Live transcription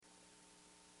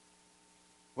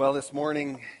Well, this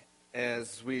morning,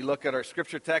 as we look at our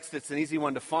scripture text, it's an easy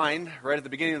one to find right at the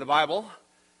beginning of the Bible.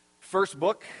 First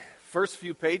book, first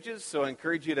few pages, so I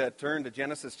encourage you to turn to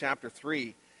Genesis chapter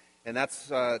 3, and that's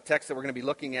a text that we're going to be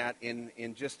looking at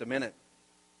in just a minute.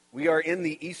 We are in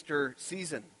the Easter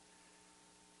season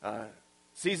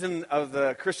of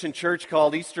the Christian church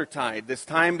called Eastertide, this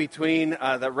time between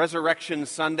the Resurrection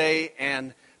Sunday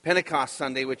and Pentecost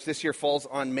Sunday, which this year falls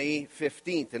on May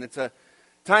 15th, and it's a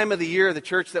time of the year, the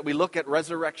church, that we look at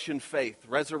resurrection faith,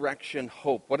 resurrection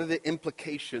hope. What are the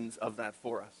implications of that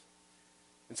for us?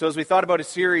 And so as we thought about a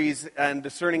series and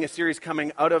discerning a series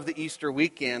coming out of the Easter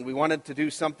weekend, we wanted to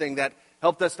do something that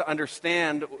helped us to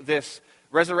understand this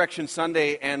Resurrection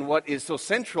Sunday and what is so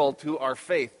central to our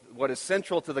faith, what is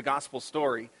central to the gospel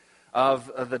story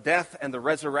of the death and the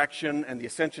resurrection and the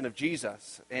ascension of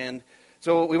Jesus. And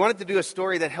so we wanted to do a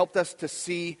story that helped us to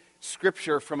see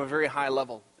Scripture from a very high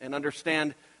level and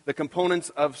understand the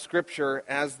components of Scripture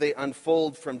as they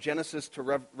unfold from Genesis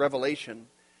to Revelation,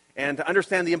 and to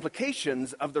understand the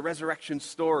implications of the resurrection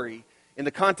story in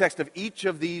the context of each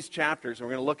of these chapters. And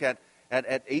we're going to look at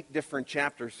 8 different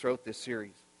chapters throughout this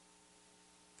series.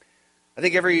 I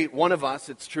think every one of us,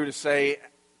 it's true to say,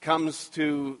 comes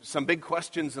to some big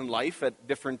questions in life at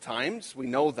different times. We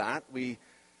know that. We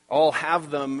all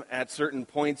have them at certain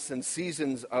points and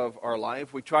seasons of our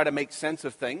life. We try to make sense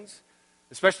of things,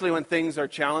 especially when things are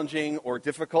challenging or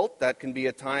difficult. That can be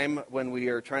a time when we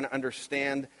are trying to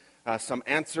understand some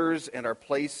answers and our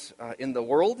place in the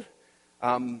world.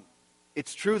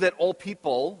 It's true that all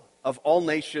people of all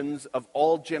nations, of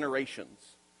all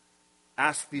generations,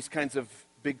 ask these kinds of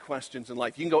big questions in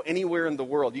life. You can go anywhere in the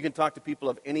world. You can talk to people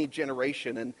of any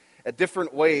generation, and at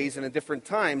different ways and at different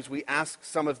times, we ask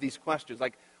some of these questions.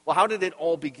 Like, well, how did it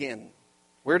all begin?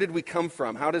 Where did we come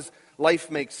from? How does life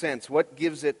make sense? What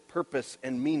gives it purpose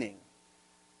and meaning?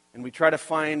 And we try to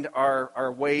find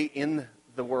our way in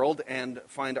the world and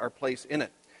find our place in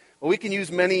it. Well, we can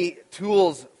use many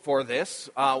tools for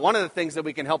this. One of the things that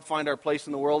we can help find our place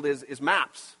in the world is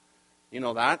maps. You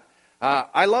know that.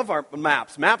 I love our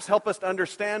maps. Maps help us to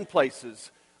understand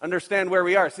places, understand where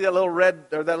we are. See that little red,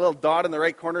 or that little dot in the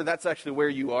right corner? That's actually where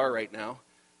you are right now,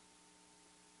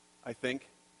 I think.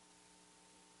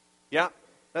 Yeah,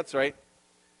 that's right.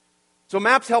 So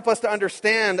maps help us to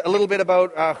understand a little bit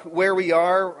about where we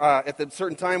are at a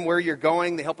certain time, where you're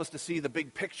going. They help us to see the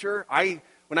big picture.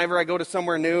 Whenever I go to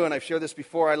somewhere new, and I've shared this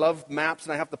before, I love maps,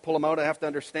 and I have to pull them out. I have to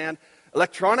understand.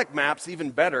 Electronic maps, even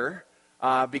better,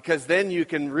 because then you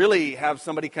can really have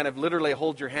somebody kind of literally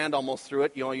hold your hand almost through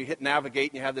it. You know, you hit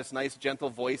navigate, and you have this nice, gentle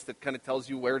voice that kind of tells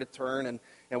you where to turn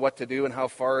and what to do and how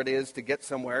far it is to get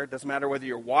somewhere. It doesn't matter whether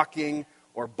you're walking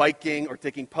or biking or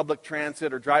taking public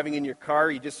transit or driving in your car.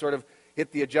 You just sort of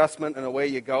hit the adjustment and away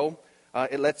you go.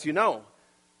 It lets you know.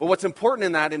 But what's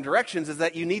important in directions is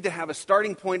that you need to have a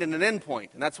starting point and an end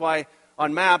point. And that's why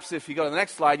on maps, if you go to the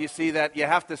next slide, you see that you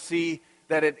have to see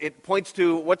that it points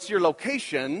to what's your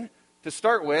location to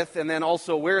start with, and then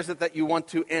also where is it that you want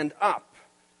to end up.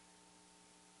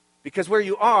 Because where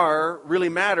you are really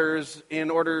matters in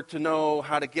order to know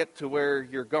how to get to where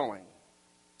you're going.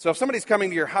 So if somebody's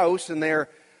coming to your house and they're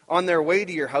on their way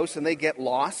to your house and they get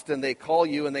lost and they call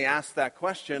you and they ask that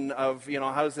question of,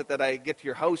 how is it that I get to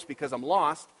your house because I'm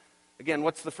lost? Again,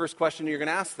 what's the first question you're going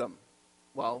to ask them?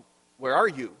 Well, where are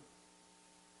you?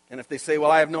 And if they say,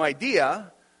 well, I have no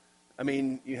idea,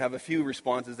 you have a few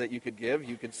responses that you could give.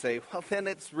 You could say, well, then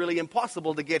it's really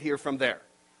impossible to get here from there.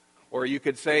 Or you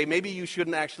could say, maybe you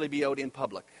shouldn't actually be out in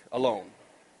public alone.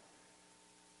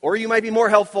 Or you might be more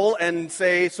helpful and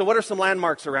say, so what are some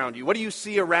landmarks around you? What do you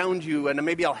see around you? And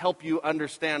maybe I'll help you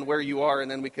understand where you are,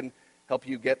 and then we can help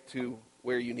you get to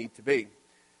where you need to be.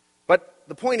 But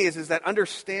the point is that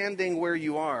understanding where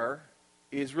you are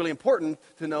is really important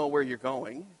to know where you're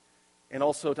going, and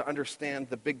also to understand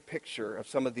the big picture of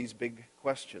some of these big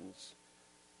questions.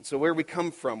 And so where we come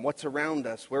from, what's around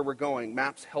us, where we're going,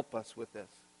 maps help us with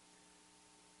this.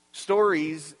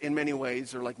 Stories, in many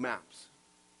ways, are like maps.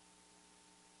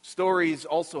 Stories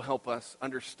also help us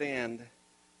understand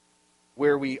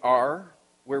where we are,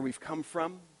 where we've come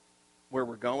from, where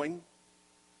we're going.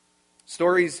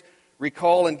 Stories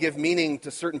recall and give meaning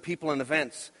to certain people and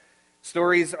events.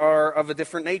 Stories are of a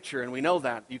different nature, and we know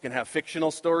that. You can have fictional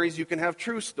stories, you can have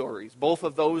true stories. Both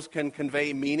of those can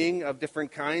convey meaning of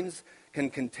different kinds,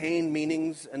 can contain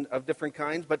meanings of different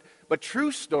kinds, but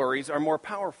true stories are more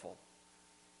powerful.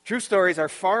 True stories are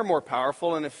far more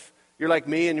powerful, and if you're like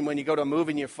me, and when you go to a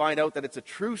movie and you find out that it's a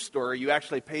true story, you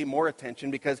actually pay more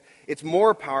attention because it's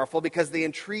more powerful, because they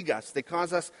intrigue us. They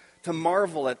cause us to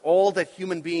marvel at all that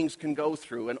human beings can go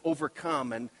through and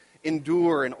overcome and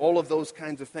endure and all of those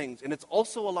kinds of things. And it's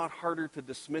also a lot harder to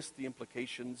dismiss the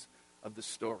implications of the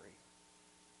story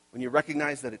when you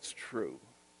recognize that it's true.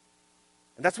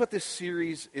 And that's what this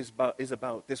series is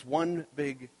about, this one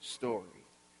big story.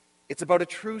 It's about a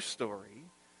true story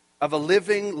of a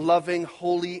living, loving,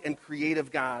 holy, and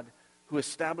creative God who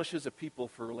establishes a people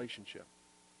for relationship.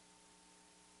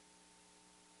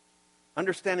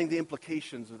 Understanding the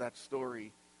implications of that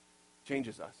story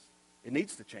changes us. It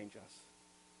needs to change us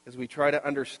as we try to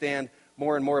understand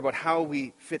more and more about how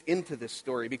we fit into this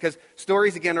story. Because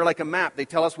stories, again, are like a map. They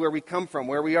tell us where we come from,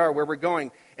 where we are, where we're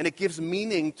going. And it gives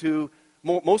meaning to,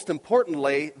 most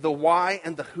importantly, the why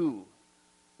and the who.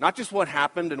 Not just what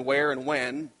happened and where and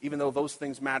when, even though those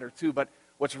things matter too, but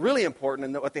what's really important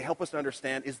and what they help us to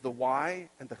understand is the why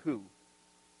and the who.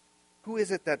 Who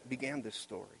is it that began this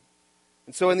story?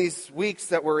 And so in these weeks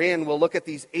that we're in, we'll look at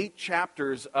these 8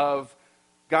 chapters of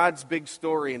God's big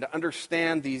story and to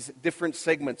understand these different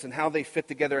segments and how they fit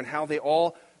together and how they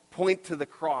all point to the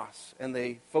cross and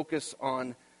they focus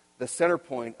on the center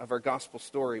point of our gospel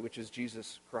story, which is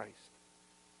Jesus Christ.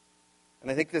 And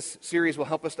I think this series will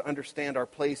help us to understand our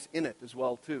place in it as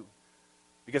well, too.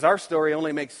 Because our story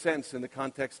only makes sense in the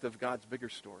context of God's bigger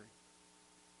story.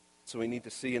 So we need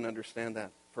to see and understand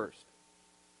that first.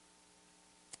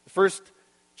 The first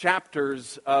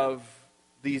chapters of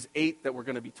these 8 that we're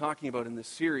going to be talking about in this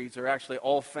series are actually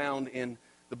all found in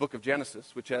the book of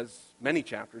Genesis, which has many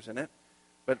chapters in it.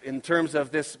 But in terms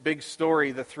of this big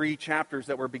story, the 3 chapters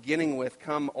that we're beginning with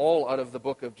come all out of the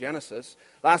book of Genesis.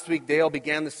 Last week, Dale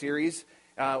began the series,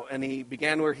 and he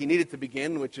began where he needed to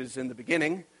begin, which is in the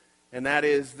beginning, and that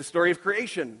is the story of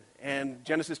creation, and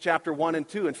Genesis chapter 1 and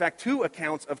 2. In fact, 2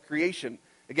 accounts of creation.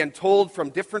 Again, told from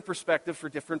different perspectives for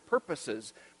different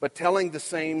purposes, but telling the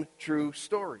same true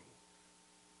story.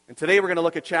 And today we're going to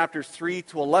look at chapters 3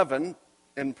 to 11,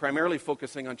 and primarily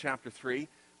focusing on chapter 3,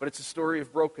 but it's a story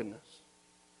of brokenness.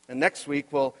 And next week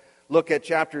we'll look at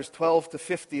chapters 12 to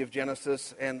 50 of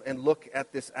Genesis and look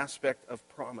at this aspect of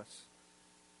promise.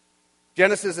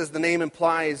 Genesis, as the name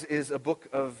implies, is a book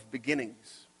of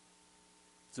beginnings.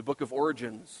 It's a book of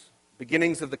origins,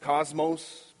 beginnings of the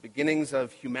cosmos, beginnings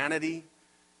of humanity,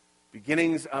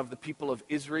 beginnings of the people of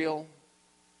Israel.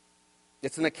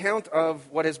 It's an account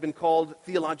of what has been called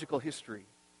theological history.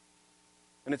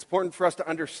 And it's important for us to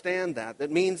understand that.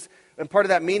 That means, and part of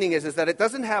that meaning is that it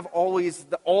doesn't have always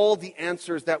all the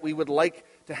answers that we would like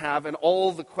to have and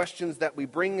all the questions that we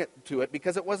bring to it,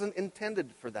 because it wasn't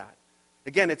intended for that.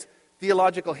 Again, it's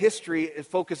theological history. It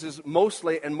focuses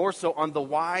mostly and more so on the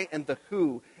why and the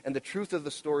who and the truth of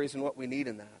the stories and what we need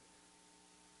in that.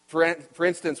 For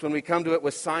instance, when we come to it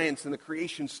with science and the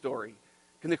creation story,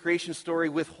 can the creation story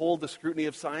withhold the scrutiny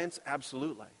of science?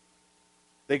 Absolutely.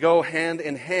 They go hand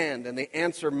in hand and they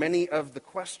answer many of the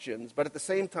questions, but at the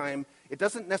same time, it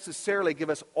doesn't necessarily give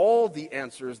us all the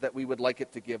answers that we would like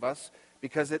it to give us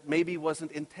because it maybe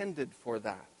wasn't intended for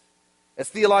that. As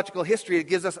theological history, it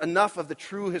gives us enough of the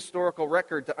true historical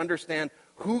record to understand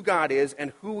who God is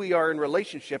and who we are in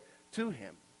relationship to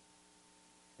Him.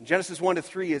 And Genesis 1 to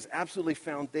 3 is absolutely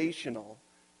foundational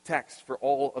text for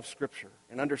all of Scripture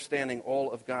and understanding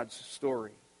all of God's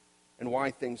story and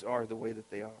why things are the way that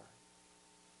they are.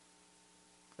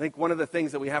 I think one of the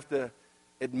things that we have to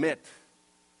admit,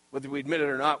 whether we admit it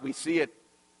or not, we see it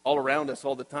all around us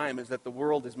all the time, is that the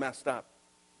world is messed up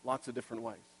lots of different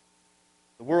ways.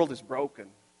 The world is broken.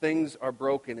 Things are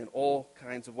broken in all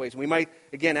kinds of ways. And we might,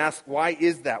 again, ask, why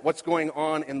is that? What's going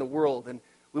on in the world? And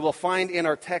we will find in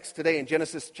our text today in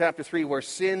Genesis chapter 3 where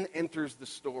sin enters the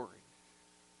story.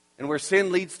 And where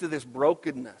sin leads to this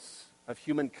brokenness of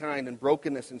humankind and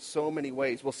brokenness in so many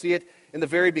ways. We'll see it in the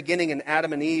very beginning in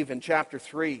Adam and Eve in chapter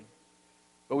 3.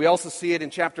 But we also see it in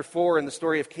chapter 4 in the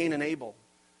story of Cain and Abel.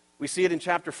 We see it in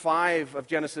chapter 5 of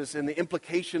Genesis in the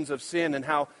implications of sin and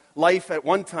how life at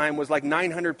one time was like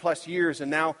 900 plus years, and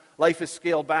now life is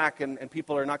scaled back and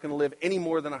people are not going to live any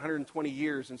more than 120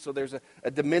 years. And so there's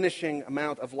a diminishing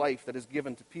amount of life that is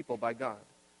given to people by God.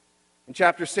 In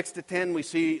chapter 6 to 10, we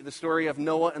see the story of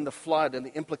Noah and the flood and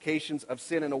the implications of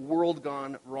sin in a world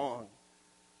gone wrong.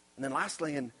 And then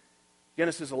lastly, in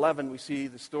Genesis 11, we see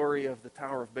the story of the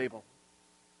Tower of Babel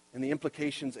and the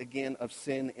implications again of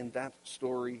sin in that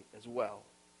story as well.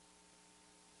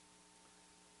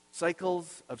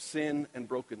 Cycles of sin and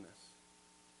brokenness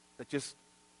that just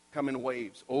come in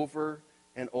waves over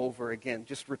and over again,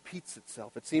 just repeats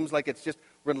itself. It seems like it's just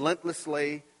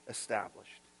relentlessly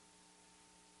established.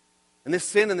 And this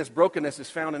sin and this brokenness is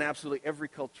found in absolutely every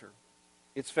culture.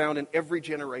 It's found in every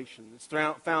generation. It's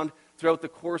found throughout the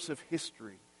course of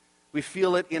history. We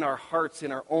feel it in our hearts,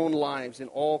 in our own lives, in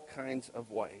all kinds of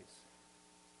ways.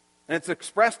 And it's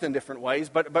expressed in different ways,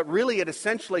 but really it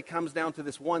essentially comes down to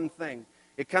this one thing.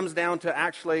 It comes down to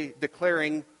actually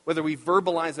declaring, whether we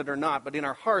verbalize it or not, but in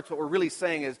our hearts what we're really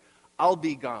saying is, I'll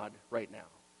be God right now.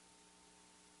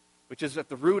 Which is at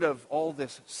the root of all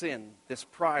this sin, this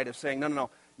pride of saying, no,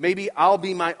 maybe I'll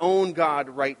be my own God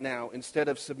right now instead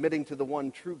of submitting to the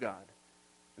one true God.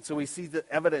 And so we see the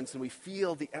evidence and we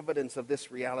feel the evidence of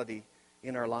this reality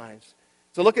in our lives.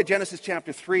 So look at Genesis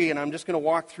chapter 3, and I'm just going to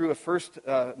walk through a first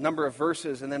number of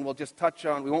verses, and then we'll just touch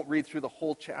on, we won't read through the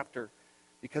whole chapter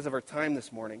because of our time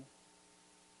this morning.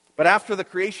 But after the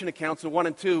creation accounts in 1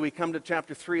 and 2, we come to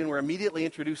chapter 3, and we're immediately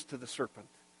introduced to the serpent.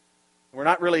 We're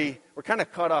kind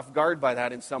of caught off guard by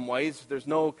that in some ways. There's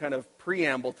no kind of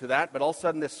preamble to that, but all of a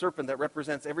sudden this serpent that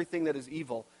represents everything that is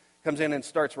evil comes in and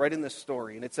starts right in this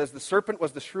story. And it says, the serpent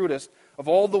was the shrewdest of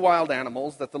all the wild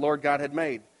animals that the Lord God had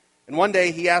made. And one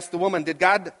day he asked the woman, did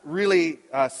God really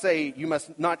say you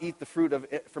must not eat the fruit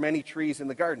from any trees in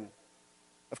the garden?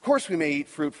 Of course we may eat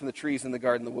fruit from the trees in the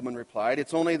garden, the woman replied.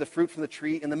 It's only the fruit from the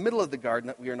tree in the middle of the garden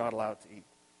that we are not allowed to eat.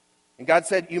 And God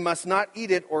said, you must not eat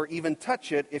it or even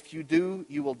touch it. If you do,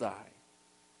 you will die.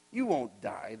 You won't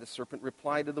die, the serpent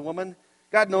replied to the woman.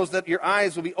 God knows that your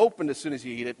eyes will be opened as soon as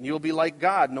you eat it, and you will be like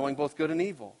God, knowing both good and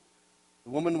evil.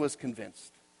 The woman was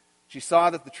convinced. She saw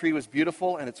that the tree was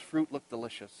beautiful and its fruit looked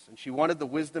delicious, and she wanted the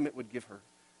wisdom it would give her.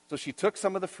 So she took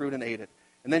some of the fruit and ate it.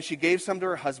 And then she gave some to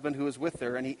her husband who was with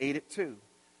her, and he ate it too.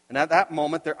 And at that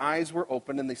moment their eyes were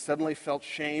opened, and they suddenly felt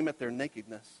shame at their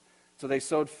nakedness. So they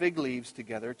sewed fig leaves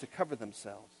together to cover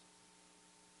themselves.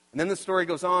 And then the story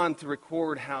goes on to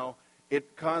record how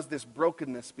it caused this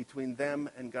brokenness between them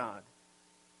and God.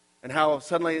 And how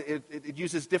suddenly it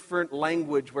uses different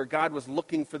language where God was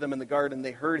looking for them in the garden.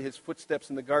 They heard his footsteps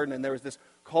in the garden, and there was this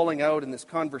calling out and this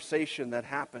conversation that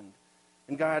happened.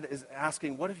 And God is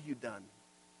asking, what have you done?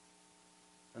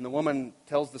 And the woman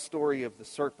tells the story of the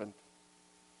serpent.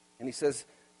 And he says,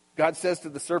 God says to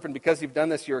the serpent, because you've done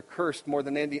this, you're accursed more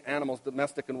than any animals,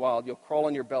 domestic and wild. You'll crawl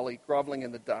on your belly, groveling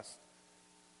in the dust.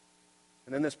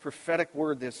 And then this prophetic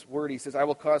word, he says, I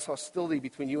will cause hostility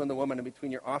between you and the woman and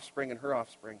between your offspring and her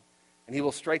offspring. And he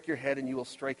will strike your head and you will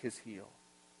strike his heel.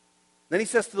 Then he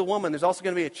says to the woman, there's also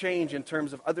going to be a change in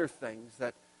terms of other things,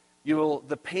 that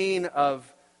the pain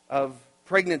of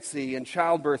pregnancy and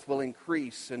childbirth will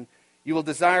increase, and you will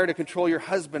desire to control your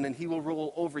husband and he will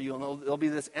rule over you. And there'll be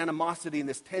this animosity and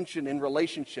this tension in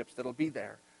relationships that'll be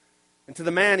there. And to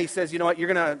the man he says, you know what,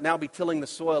 you're going to now be tilling the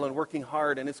soil and working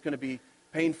hard, and it's going to be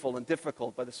painful and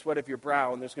difficult by the sweat of your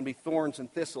brow, and there's going to be thorns and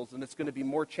thistles, and it's going to be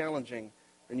more challenging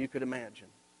than you could imagine.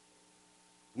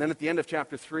 And then at the end of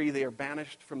chapter 3, they are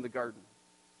banished from the garden.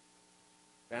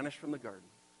 Banished from the garden.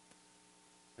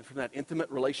 And from that intimate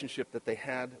relationship that they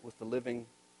had with the living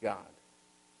God.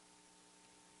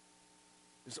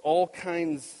 There's all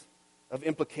kinds of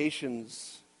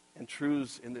implications and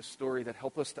truths in this story that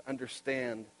help us to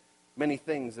understand many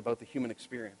things about the human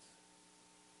experience.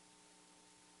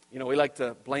 You know, we like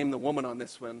to blame the woman on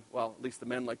this one. Well, at least the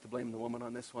men like to blame the woman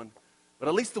on this one. But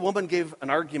at least the woman gave an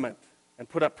argument and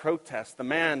put up protest. The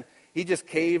man, he just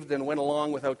caved and went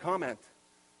along without comment.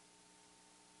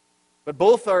 But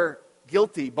both are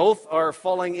guilty. Both are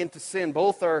falling into sin.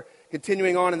 Both are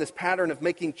continuing on in this pattern of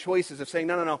making choices, of saying,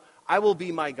 no, I will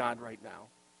be my God right now.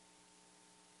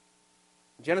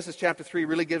 Genesis chapter 3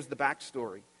 really gives the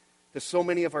backstory to so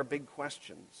many of our big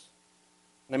questions.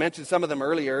 And I mentioned some of them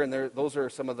earlier, and those are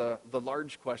some of the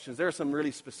large questions. There are some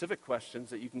really specific questions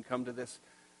that you can come to this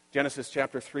Genesis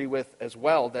chapter 3 with as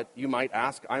well, that you might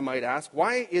ask, I might ask.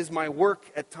 Why is my work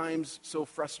at times so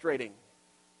frustrating?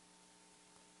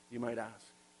 You might ask.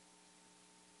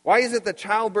 Why is it that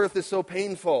childbirth is so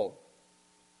painful?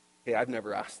 Okay, I've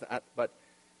never asked that, but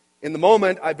in the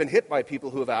moment, I've been hit by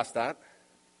people who have asked that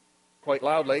quite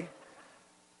loudly.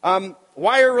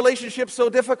 Why are relationships so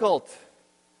difficult?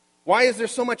 Why is there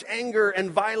so much anger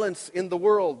and violence in the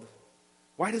world?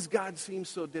 Why does God seem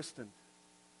so distant?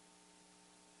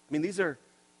 I mean, these are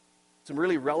some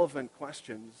really relevant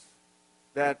questions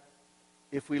that,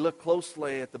 if we look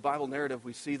closely at the Bible narrative,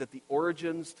 we see that the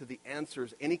origins to the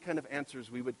answers, any kind of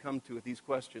answers we would come to with these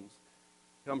questions,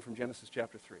 come from Genesis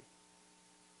chapter 3.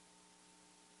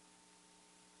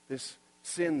 This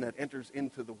sin that enters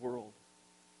into the world,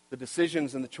 the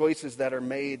decisions and the choices that are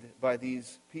made by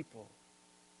these people.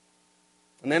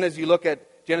 And then as you look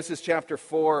at Genesis chapter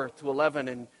 4 to 11,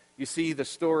 and you see the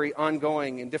story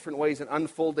ongoing in different ways and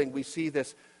unfolding, we see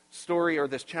this story or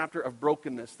this chapter of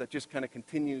brokenness that just kind of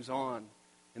continues on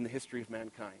in the history of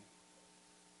mankind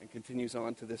and continues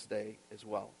on to this day as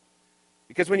well.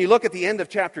 Because when you look at the end of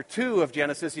chapter 2 of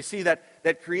Genesis, you see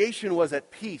that creation was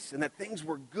at peace and that things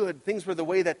were good. Things were the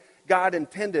way that God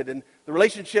intended. And the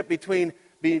relationship between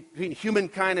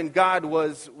humankind and God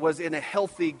was in a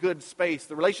healthy, good space.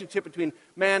 The relationship between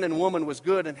man and woman was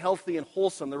good and healthy and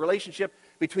wholesome. The relationship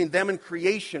between them and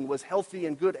creation was healthy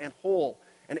and good and whole.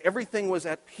 And everything was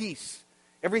at peace.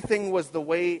 Everything was the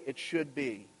way it should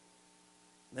be.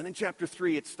 And then in chapter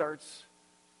 3, it starts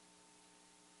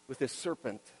with this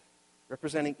serpent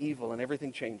representing evil, and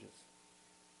everything changes.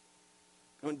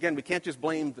 And again, we can't just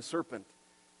blame the serpent,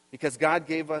 because God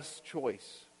gave us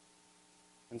choice.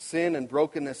 And sin and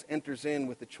brokenness enters in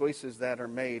with the choices that are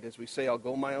made as we say, I'll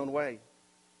go my own way,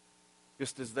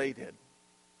 just as they did,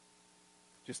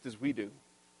 just as we do.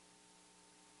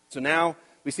 So now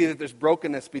we see that there's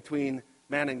brokenness between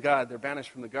man and God. They're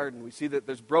banished from the garden. We see that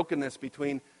there's brokenness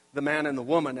between the man and the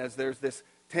woman as there's this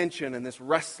tension and this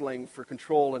wrestling for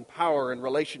control and power and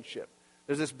relationship.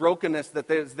 There's this brokenness that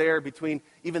is there between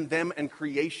even them and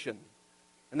creation.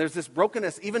 And there's this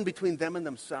brokenness even between them and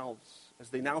themselves as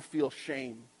they now feel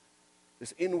shame,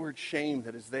 this inward shame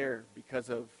that is there because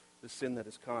of the sin that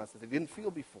is caused that they didn't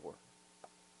feel before.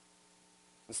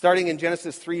 And starting in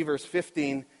Genesis 3, verse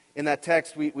 15, in that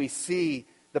text, we see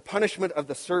the punishment of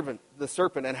the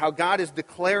serpent, and how God is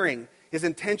declaring his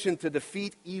intention to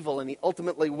defeat evil, and he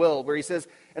ultimately will, where he says,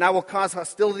 and I will cause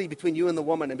hostility between you and the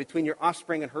woman, and between your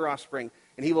offspring and her offspring,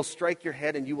 and he will strike your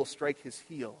head, and you will strike his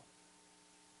heel.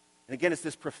 And again, it's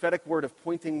this prophetic word of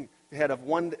pointing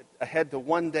ahead to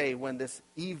one day when this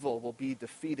evil will be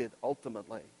defeated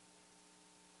ultimately.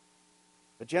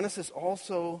 But Genesis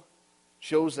also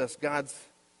shows us God's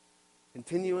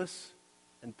continuous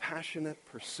and passionate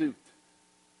pursuit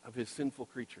of his sinful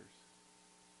creatures.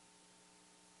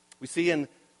 We see in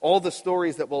all the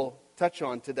stories that we'll touch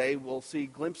on today, we'll see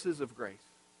glimpses of grace.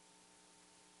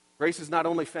 Grace is not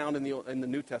only found in the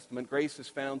New Testament, grace is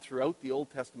found throughout the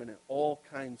Old Testament in all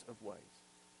kinds of ways.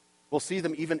 We'll see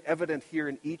them even evident here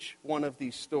in each one of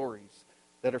these stories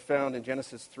that are found in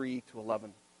Genesis 3 to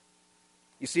 11.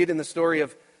 You see it in the story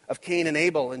of Cain and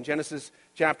Abel in Genesis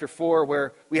chapter 4,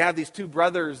 where we have these two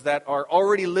brothers that are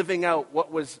already living out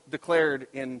what was declared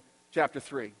in chapter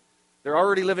 3. They're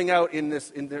already living out in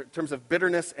terms of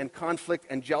bitterness and conflict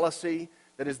and jealousy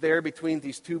that is there between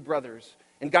these two brothers.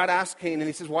 And God asks Cain, and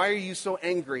he says, why are you so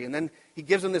angry? And then he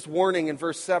gives him this warning in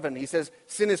verse 7. He says,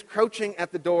 sin is crouching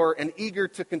at the door and eager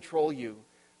to control you,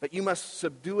 but you must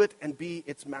subdue it and be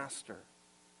its master.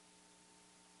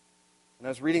 And I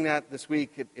was reading that this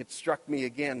week, it struck me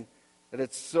again that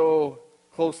it so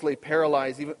closely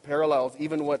parallels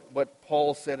even what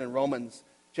Paul said in Romans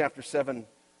chapter 7,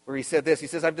 where he said this. He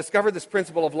says, I've discovered this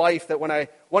principle of life, that when I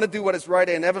want to do what is right,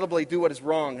 I inevitably do what is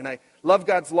wrong. And I love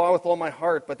God's law with all my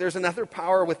heart, but there's another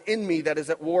power within me that is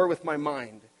at war with my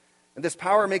mind. And this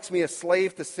power makes me a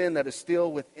slave to sin that is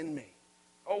still within me.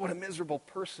 Oh, what a miserable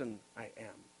person I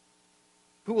am.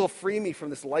 Who will free me from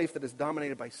this life that is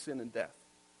dominated by sin and death?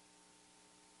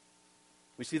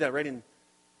 We see that right in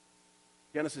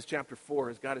Genesis chapter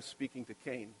 4 as God is speaking to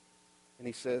Cain. And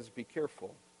he says, be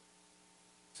careful.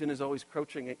 Sin is always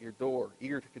crouching at your door,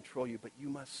 eager to control you, but you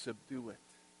must subdue it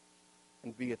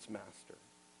and be its master.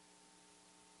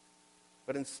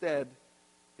 But instead,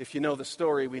 if you know the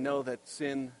story, we know that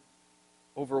sin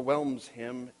overwhelms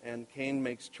him, and Cain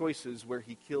makes choices where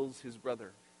he kills his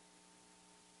brother.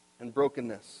 And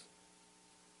brokenness,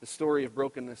 the story of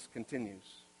brokenness continues.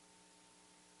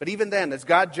 But even then, as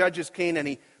God judges Cain and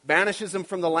he banishes him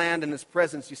from the land in his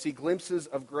presence, you see glimpses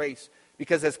of grace.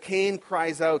 Because as Cain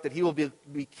cries out that he will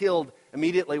be killed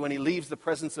immediately when he leaves the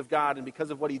presence of God, and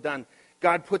because of what he'd done,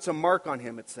 God puts a mark on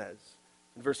him, it says,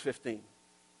 in verse 15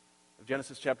 of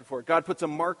Genesis chapter 4. God puts a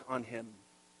mark on him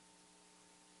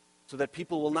so that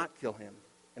people will not kill him.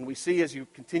 And we see as you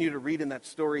continue to read in that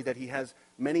story that he has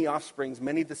many offsprings,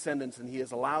 many descendants, and he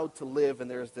is allowed to live,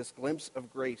 and there is this glimpse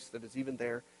of grace that is even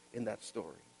there in that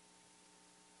story.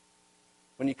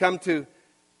 When you come to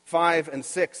 5 and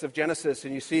 6 of Genesis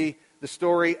and you see the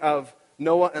story of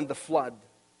Noah and the flood,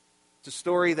 it's a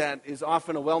story that is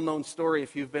often a well-known story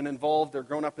if you've been involved or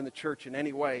grown up in the church in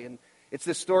any way. And it's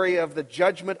the story of the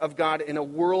judgment of God in a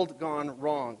world gone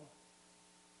wrong.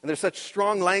 And there's such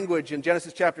strong language in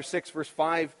Genesis chapter 6, verse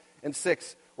 5 and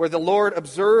 6, where the Lord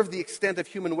observed the extent of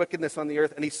human wickedness on the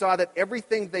earth, and he saw that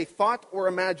everything they thought or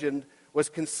imagined was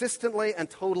consistently and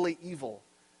totally evil.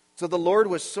 So the Lord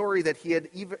was sorry that he had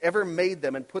ever made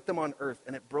them and put them on earth,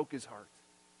 and it broke his heart.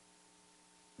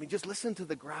 I mean, just listen to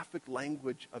the graphic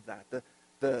language of that,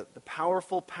 the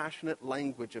powerful, passionate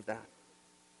language of that,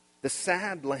 the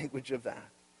sad language of that.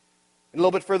 And a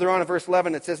little bit further on in verse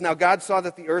 11, it says, now God saw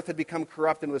that the earth had become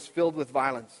corrupt and was filled with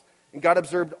violence. And God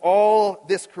observed all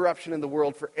this corruption in the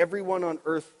world, for everyone on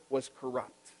earth was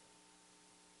corrupt.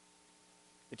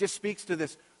 It just speaks to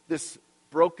this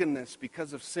brokenness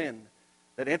because of sin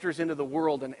that enters into the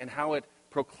world and how it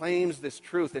proclaims this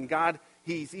truth. And God,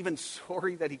 He's even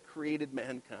sorry that He created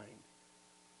mankind.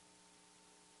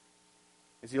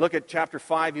 As you look at chapter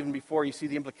 5, even before, you see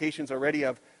the implications already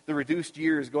of the reduced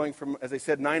years going from, as I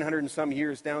said, 900 and some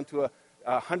years down to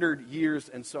 100 years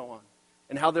and so on.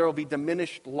 And how there will be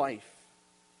diminished life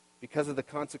because of the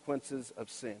consequences of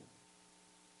sin.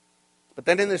 But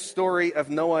then in this story of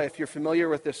Noah, if you're familiar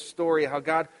with this story, how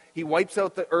God, He wipes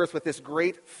out the earth with this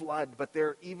great flood. But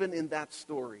there, even in that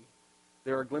story,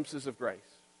 there are glimpses of grace.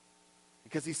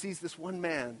 Because He sees this one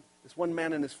man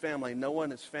and his family, Noah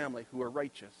and his family, who are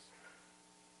righteous.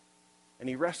 And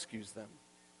He rescues them.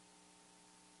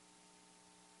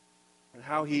 And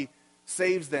how He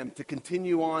saves them to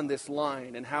continue on this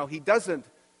line. And how He doesn't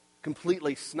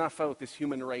completely snuff out this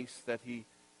human race that He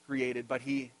created, but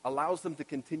He allows them to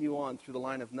continue on through the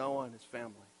line of Noah and his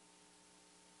family.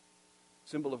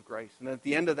 Symbol of grace. And at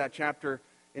the end of that chapter,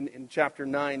 in chapter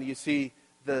 9, you see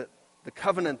the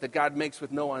covenant that God makes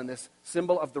with Noah and this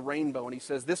symbol of the rainbow. And He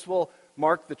says, this will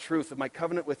mark the truth of my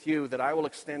covenant with you, that I will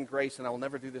extend grace and I will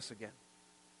never do this again.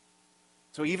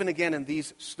 So even again in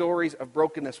these stories of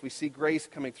brokenness, we see grace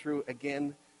coming through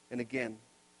again and again.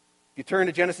 If you turn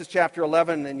to Genesis chapter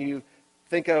 11 and you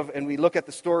think of, and we look at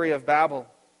the story of Babel,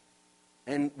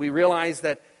 and we realize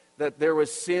that there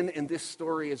was sin in this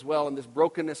story as well, and this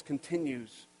brokenness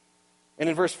continues. And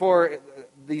in verse 4,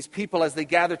 these people, as they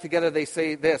gather together, they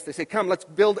say this. They say, come, let's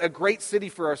build a great city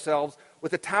for ourselves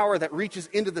with a tower that reaches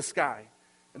into the sky.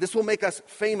 And this will make us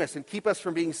famous and keep us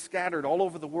from being scattered all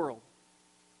over the world.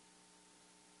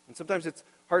 And sometimes it's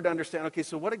hard to understand, okay,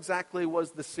 so what exactly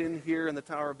was the sin here in the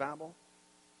Tower of Babel?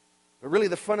 But really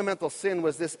the fundamental sin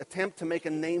was this attempt to make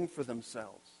a name for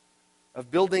themselves,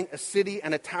 of building a city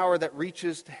and a tower that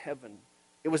reaches to heaven.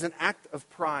 It was an act of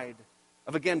pride,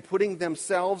 of again putting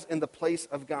themselves in the place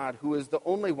of God, who is the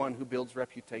only one who builds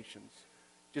reputations,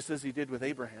 just as He did with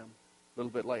Abraham a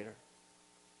little bit later.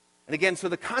 And again, so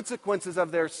the consequences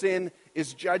of their sin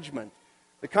is judgment.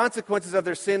 The consequences of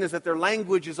their sin is that their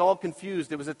language is all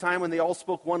confused. It was a time when they all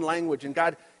spoke one language, and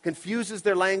God confuses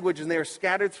their language, and they are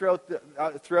scattered throughout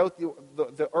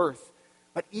the earth.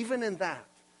 But even in that,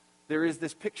 there is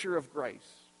this picture of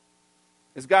grace.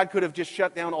 As God could have just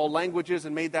shut down all languages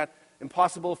and made that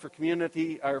impossible for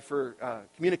community or for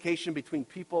communication between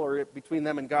people or between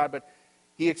them and God, but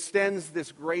He extends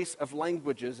this grace of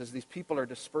languages as these people are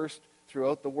dispersed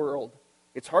throughout the world.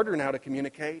 It's harder now to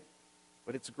communicate,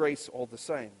 but it's grace all the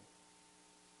same.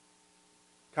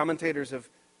 Commentators have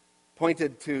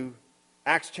pointed to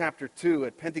Acts chapter 2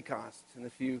 at Pentecost. And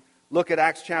if you look at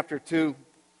Acts chapter 2,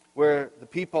 where the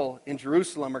people in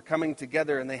Jerusalem are coming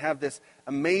together and they have this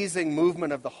amazing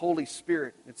movement of the Holy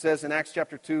Spirit. It says in Acts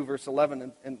chapter 2, verse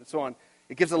 11 and so on,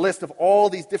 it gives a list of all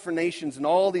these different nations and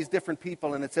all these different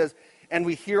people. And it says, and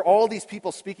we hear all these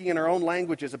people speaking in our own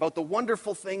languages about the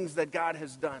wonderful things that God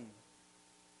has done.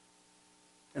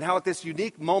 And how at this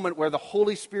unique moment where the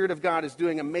Holy Spirit of God is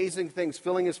doing amazing things,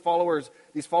 filling His followers,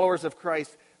 these followers of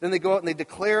Christ, then they go out and they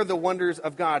declare the wonders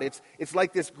of God. It's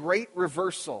like this great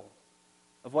reversal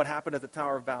of what happened at the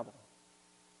Tower of Babel,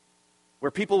 where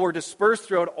people were dispersed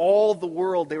throughout all the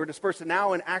world. They were dispersed. And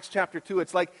now in Acts chapter 2,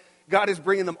 it's like God is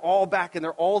bringing them all back, and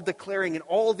they're all declaring in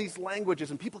all these languages,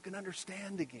 and people can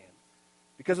understand again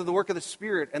because of the work of the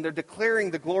Spirit, and they're declaring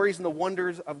the glories and the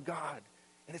wonders of God.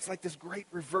 And it's like this great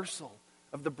reversal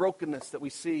of the brokenness that we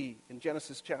see in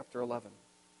Genesis chapter 11.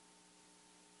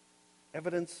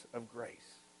 Evidence of grace.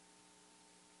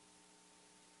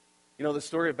 You know, the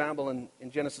story of Babel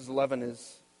in Genesis 11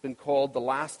 has been called the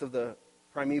last of the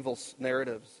primeval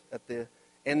narratives at the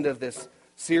end of this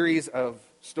series of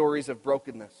stories of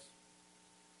brokenness.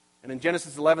 And in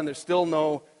Genesis 11, there's still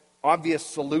no obvious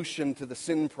solution to the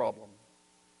sin problem.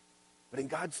 But in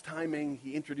God's timing,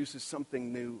 He introduces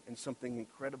something new and something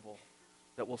incredible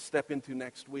that we'll step into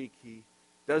next week. He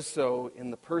does so in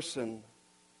the person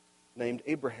named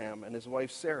Abraham and his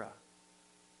wife Sarah,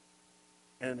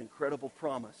 and an incredible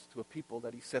promise to a people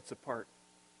that He sets apart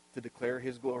to declare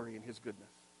His glory and His goodness.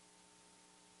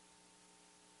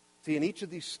 See, in each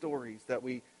of these stories that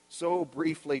we so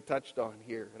briefly touched on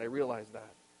here, and I realize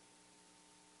that,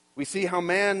 we see how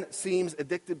man seems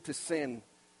addicted to sin,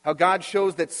 how God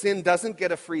shows that sin doesn't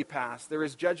get a free pass. There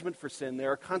is judgment for sin.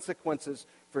 There are consequences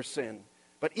for sin.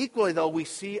 But equally, though, we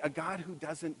see a God who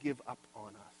doesn't give up on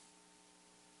us.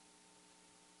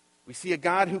 We see a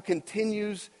God who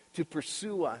continues to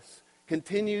pursue us,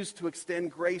 continues to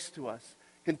extend grace to us,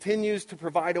 continues to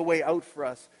provide a way out for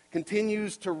us,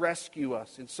 continues to rescue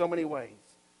us in so many ways.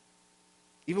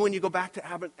 Even when you go back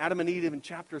to Adam and Eve in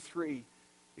chapter 3,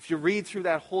 If you read through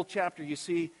that whole chapter, you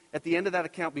see at the end of that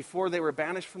account, before they were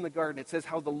banished from the garden, it says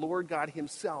how the Lord God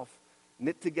himself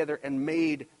knit together and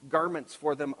made garments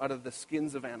for them out of the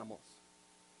skins of animals.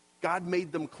 God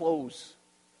made them clothes.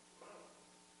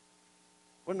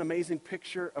 What an amazing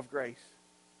picture of grace,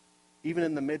 even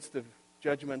in the midst of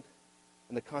judgment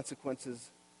and the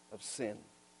consequences of sin.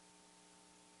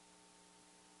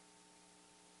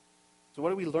 So what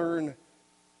do we learn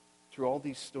through all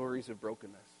these stories of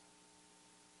brokenness?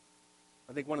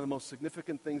 I think one of the most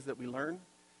significant things that we learn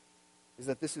is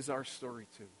that this is our story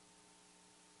too.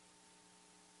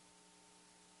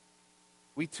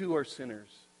 We too are sinners.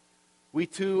 We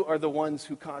too are the ones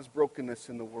who cause brokenness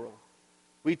in the world.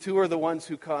 We too are the ones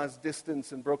who cause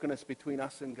distance and brokenness between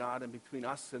us and God, and between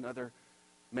us and other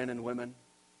men and women,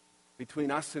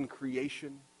 between us and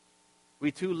creation.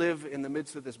 We too live in the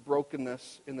midst of this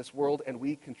brokenness in this world, and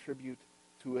we contribute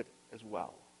to it as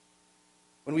well.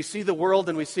 When we see the world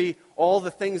and we see all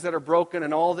the things that are broken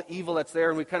and all the evil that's there,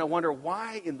 and we kind of wonder,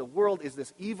 why in the world is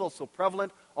this evil so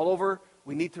prevalent all over?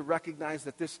 We need to recognize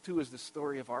that this too is the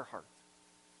story of our heart.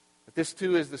 That this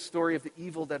too is the story of the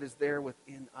evil that is there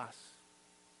within us.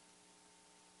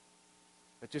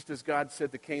 That just as God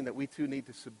said to Cain, that we too need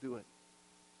to subdue it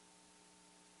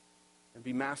and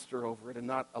be master over it and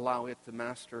not allow it to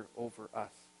master over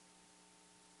us.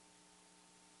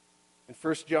 In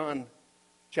 1 John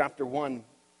chapter 1,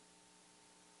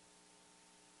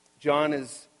 John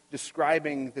is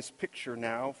describing this picture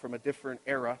now from a different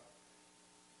era,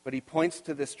 but he points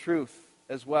to this truth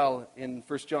as well in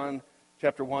 1 John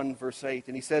chapter 1, verse 8.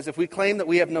 And he says, if we claim that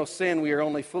we have no sin, we are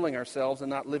only fooling ourselves and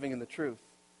not living in the truth.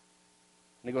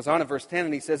 And he goes on in verse 10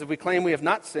 and he says, if we claim we have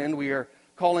not sinned, we are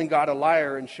calling God a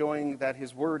liar and showing that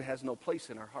his word has no place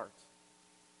in our hearts.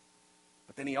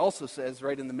 But then he also says,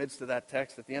 right in the midst of that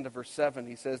text, at the end of verse 7,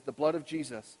 he says, the blood of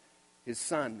Jesus, his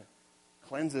Son,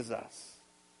 cleanses us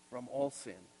from all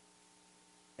sin.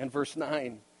 And verse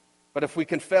 9, but if we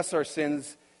confess our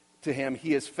sins to him,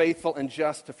 he is faithful and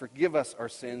just to forgive us our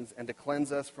sins and to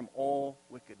cleanse us from all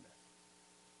wickedness.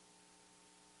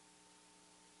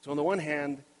 So on the one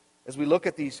hand, as we look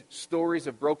at these stories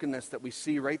of brokenness that we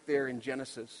see right there in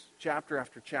Genesis, chapter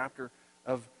after chapter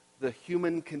of the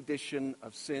human condition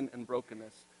of sin and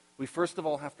brokenness, we first of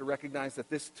all have to recognize that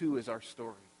this too is our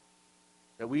story.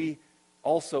 That we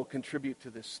also contribute to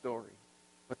this story.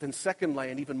 But then secondly,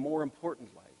 and even more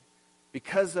importantly,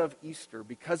 because of Easter,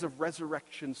 because of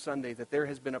Resurrection Sunday, that there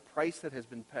has been a price that has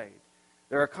been paid.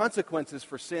 There are consequences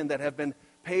for sin that have been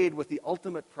paid with the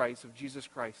ultimate price of Jesus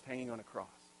Christ hanging on a cross.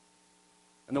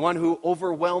 And the one who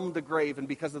overwhelmed the grave, and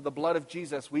because of the blood of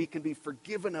Jesus, we can be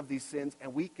forgiven of these sins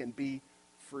and we can be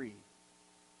free.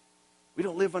 We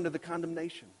don't live under the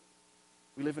condemnation.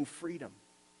 We live in freedom.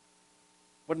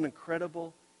 What an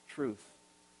incredible truth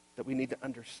that we need to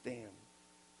understand.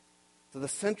 So the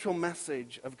central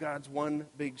message of God's one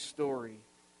big story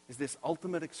is this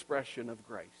ultimate expression of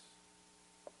grace.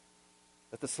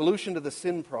 That the solution to the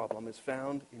sin problem is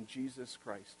found in Jesus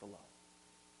Christ alone.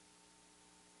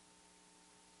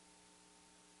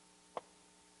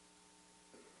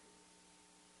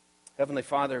 Heavenly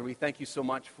Father, we thank you so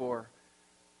much for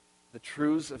the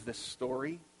truths of this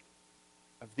story,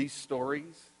 of these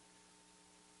stories.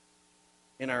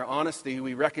 In our honesty,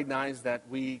 we recognize that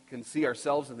we can see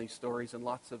ourselves in these stories in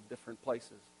lots of different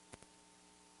places.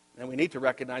 And we need to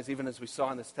recognize, even as we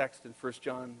saw in this text in 1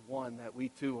 John 1, that we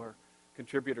too are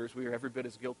contributors. We are every bit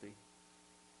as guilty.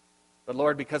 But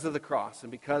Lord, because of the cross and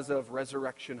because of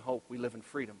resurrection hope, we live in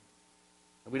freedom.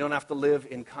 And we don't have to live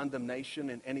in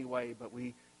condemnation in any way, but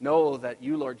we know that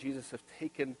you, Lord Jesus, have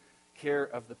taken care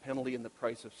of the penalty and the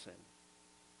price of sin.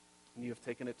 And you have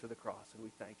taken it to the cross, and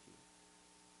we thank you.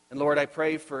 And Lord, I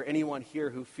pray for anyone here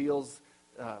who feels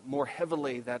more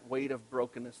heavily that weight of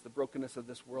brokenness, the brokenness of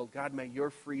this world. God, may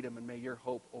your freedom and may your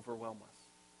hope overwhelm us.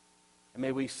 And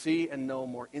may we see and know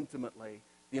more intimately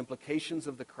the implications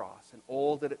of the cross and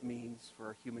all that it means for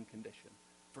our human condition,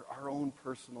 for our own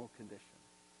personal condition.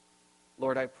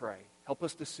 Lord, I pray, help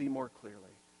us to see more clearly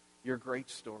your great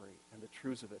story and the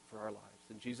truths of it for our lives.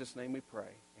 In Jesus' name we pray,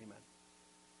 amen.